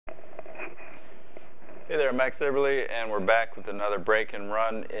there, I'm Max Eberle, and we're back with another break and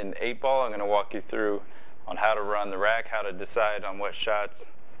run in 8-ball. I'm going to walk you through on how to run the rack, how to decide on what shots,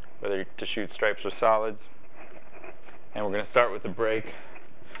 whether to shoot stripes or solids. And we're going to start with the break.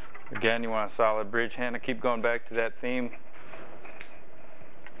 Again, you want a solid bridge hand. I keep going back to that theme,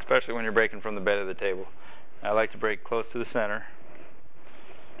 especially when you're breaking from the bed of the table. I like to break close to the center.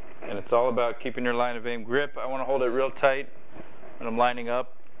 And it's all about keeping your line of aim grip. I want to hold it real tight when I'm lining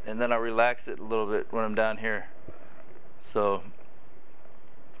up, and then I'll relax it a little bit when I'm down here. So,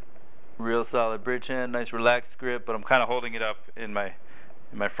 real solid bridge hand, nice relaxed grip, but I'm kind of holding it up in my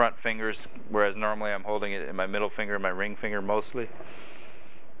front fingers, whereas normally I'm holding it in my middle finger and my ring finger mostly.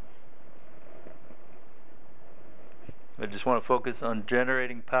 I just want to focus on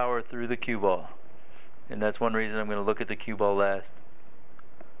generating power through the cue ball, and that's one reason I'm going to look at the cue ball last.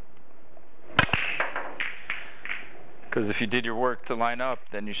 Because if you did your work to line up,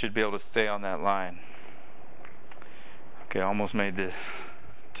 then you should be able to stay on that line. Okay, almost made this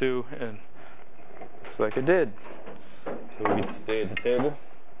 2, and looks like I did. So we get to stay at the table.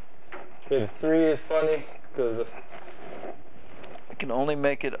 Okay, the 3 is funny because I can only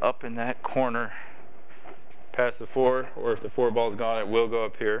make it up in that corner past the 4, or if the 4 ball's gone, it will go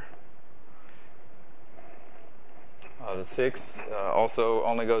up here. The 6 also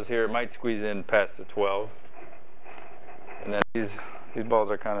only goes here. It might squeeze in past the 12. And then these balls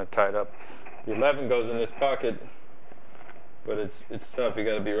are kind of tied up. The 11 goes in this pocket, but it's tough. You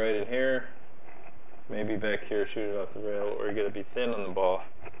got to be right in here, maybe back here, shoot it off the rail, or you got to be thin on the ball.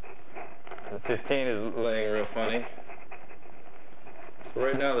 And the 15 is laying real funny. So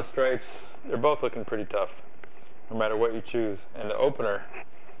right now the stripes, they're both looking pretty tough, no matter what you choose. And the opener,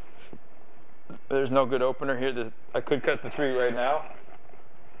 there's no good opener here. I could cut the 3 right now,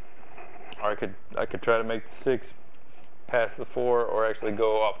 or I could try to make the 6 past the 4, or actually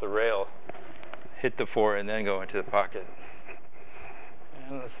go off the rail, hit the 4, and then go into the pocket.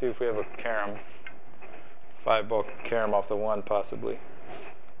 And let's see if we have a carom, 5-ball carom off the 1 possibly.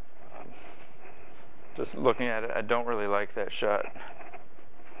 Just looking at it, I don't really like that shot.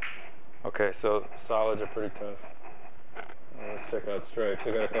 Okay, so solids are pretty tough. Let's check out stripes.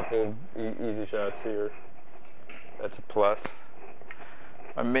 I got a couple easy shots here. That's a plus.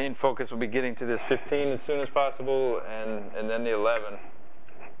 My main focus will be getting to this 15 as soon as possible, and then the 11.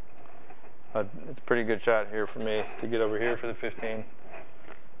 It's a pretty good shot here for me to get over here for the 15.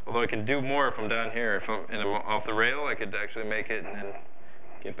 Although I can do more if I'm down here. If I'm off the rail, I could actually make it and then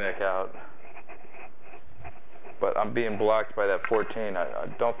get back out. But I'm being blocked by that 14. I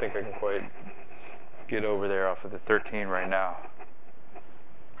don't think I can quite get over there off of the 13 right now.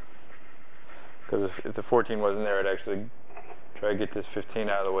 Because if the 14 wasn't there, I'd actually try to get this 15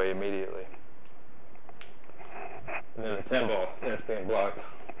 out of the way immediately. And then the 10 ball, that's being blocked.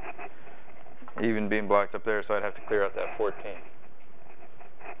 Even being blocked up there, so I'd have to clear out that 14.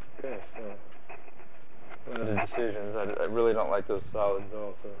 Okay, so one of the decisions. I really don't like those solids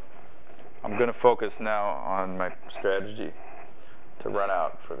though, so I'm going to focus now on my strategy to run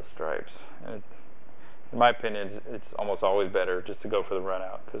out for the stripes. And in my opinion, it's almost always better just to go for the run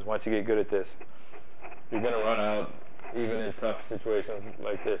out, because once you get good at this, you're going to run out. Even in tough situations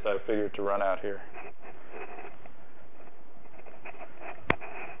like this, I figured to run out here.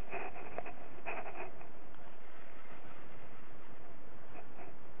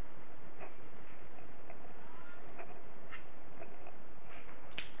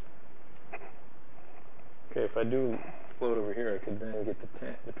 Okay, if I do float over here, I could then get the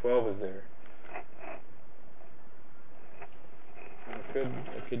 10. The 12 is there. I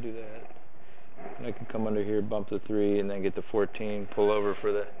could do that. And I could come under here, bump the 3, and then get the 14, pull over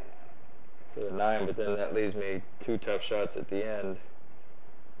for the 9, but then that leaves me 2 tough shots at the end.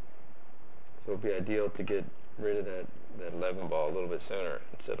 So it would be ideal to get rid of that 11 ball a little bit sooner,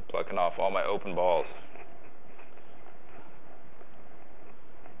 instead of plucking off all my open balls.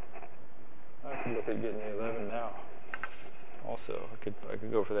 I could look at getting the 11 now. Also, I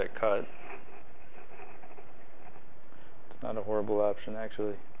could go for that cut. It's not a horrible option,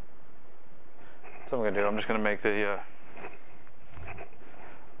 actually. So I'm going to do, I'm just going to make the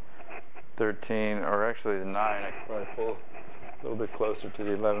 13, or actually the 9. I could probably pull a little bit closer to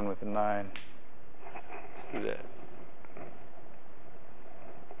the 11 with the 9. Let's do that.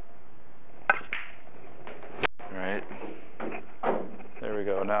 Alright. There we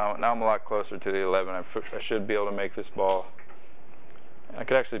go. Now I'm a lot closer to the 11. I should be able to make this ball. I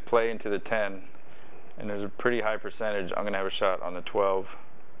could actually play into the 10, and there's a pretty high percentage I'm going to have a shot on the 12.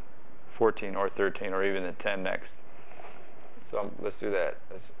 14 or 13 or even the 10 next. So let's do that.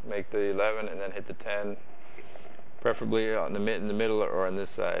 Let's make the 11 and then hit the 10, preferably in the middle or on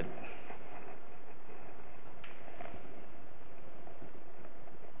this side.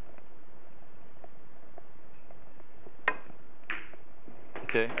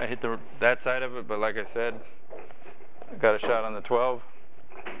 Okay, I hit that side of it, but like I said, I got a shot on the 12.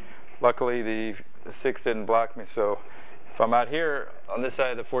 Luckily, the 6 didn't block me, so if I'm out here on this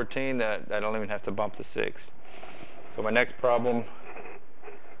side of the 14, I don't even have to bump the 6. So my next problem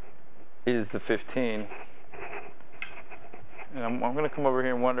is the 15. And I'm going to come over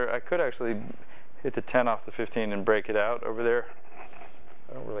here and wonder, I could actually hit the 10 off the 15 and break it out over there.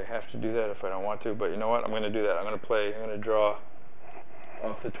 I don't really have to do that if I don't want to, but you know what? I'm going to do that. I'm going to draw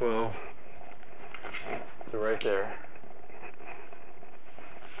off the 12 to right there.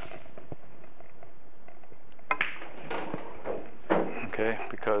 Okay,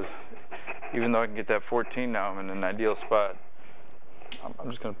 because even though I can get that 14 now, I'm in an ideal spot. I'm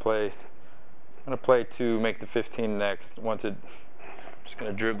just going to play. I'm going to play to make the 15 next. I'm just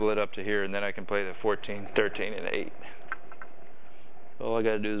going to dribble it up to here, and then I can play the 14, 13, and 8. So all I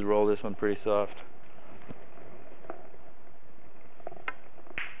got to do is roll this one pretty soft.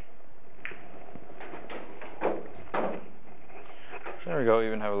 There we go.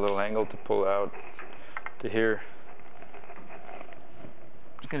 Even have a little angle to pull out to here.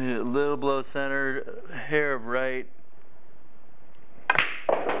 Just going to hit a little below center, a hair of right.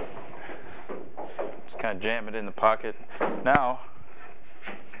 Kind of jam it in the pocket. Now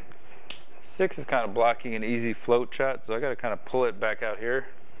 6 is kind of blocking an easy float shot, so I got to kind of pull it back out here,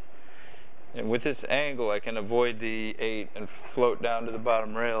 and with this angle I can avoid the 8 and float down to the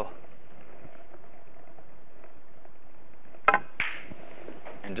bottom rail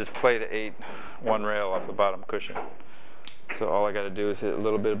and just play the 8 one rail off the bottom cushion. So all I got to do is hit a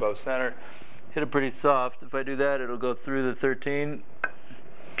little bit above center, hit it pretty soft. If I do that, it'll go through the 13,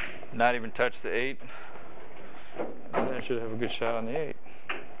 not even touch the 8. And then I should have a good shot on the 8.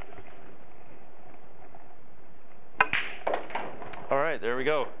 Alright, there we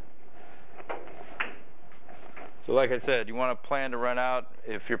go. So like I said, you want to plan to run out.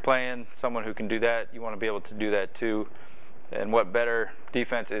 If you're playing someone who can do that, you want to be able to do that too. And what better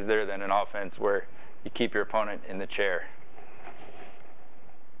defense is there than an offense where you keep your opponent in the chair?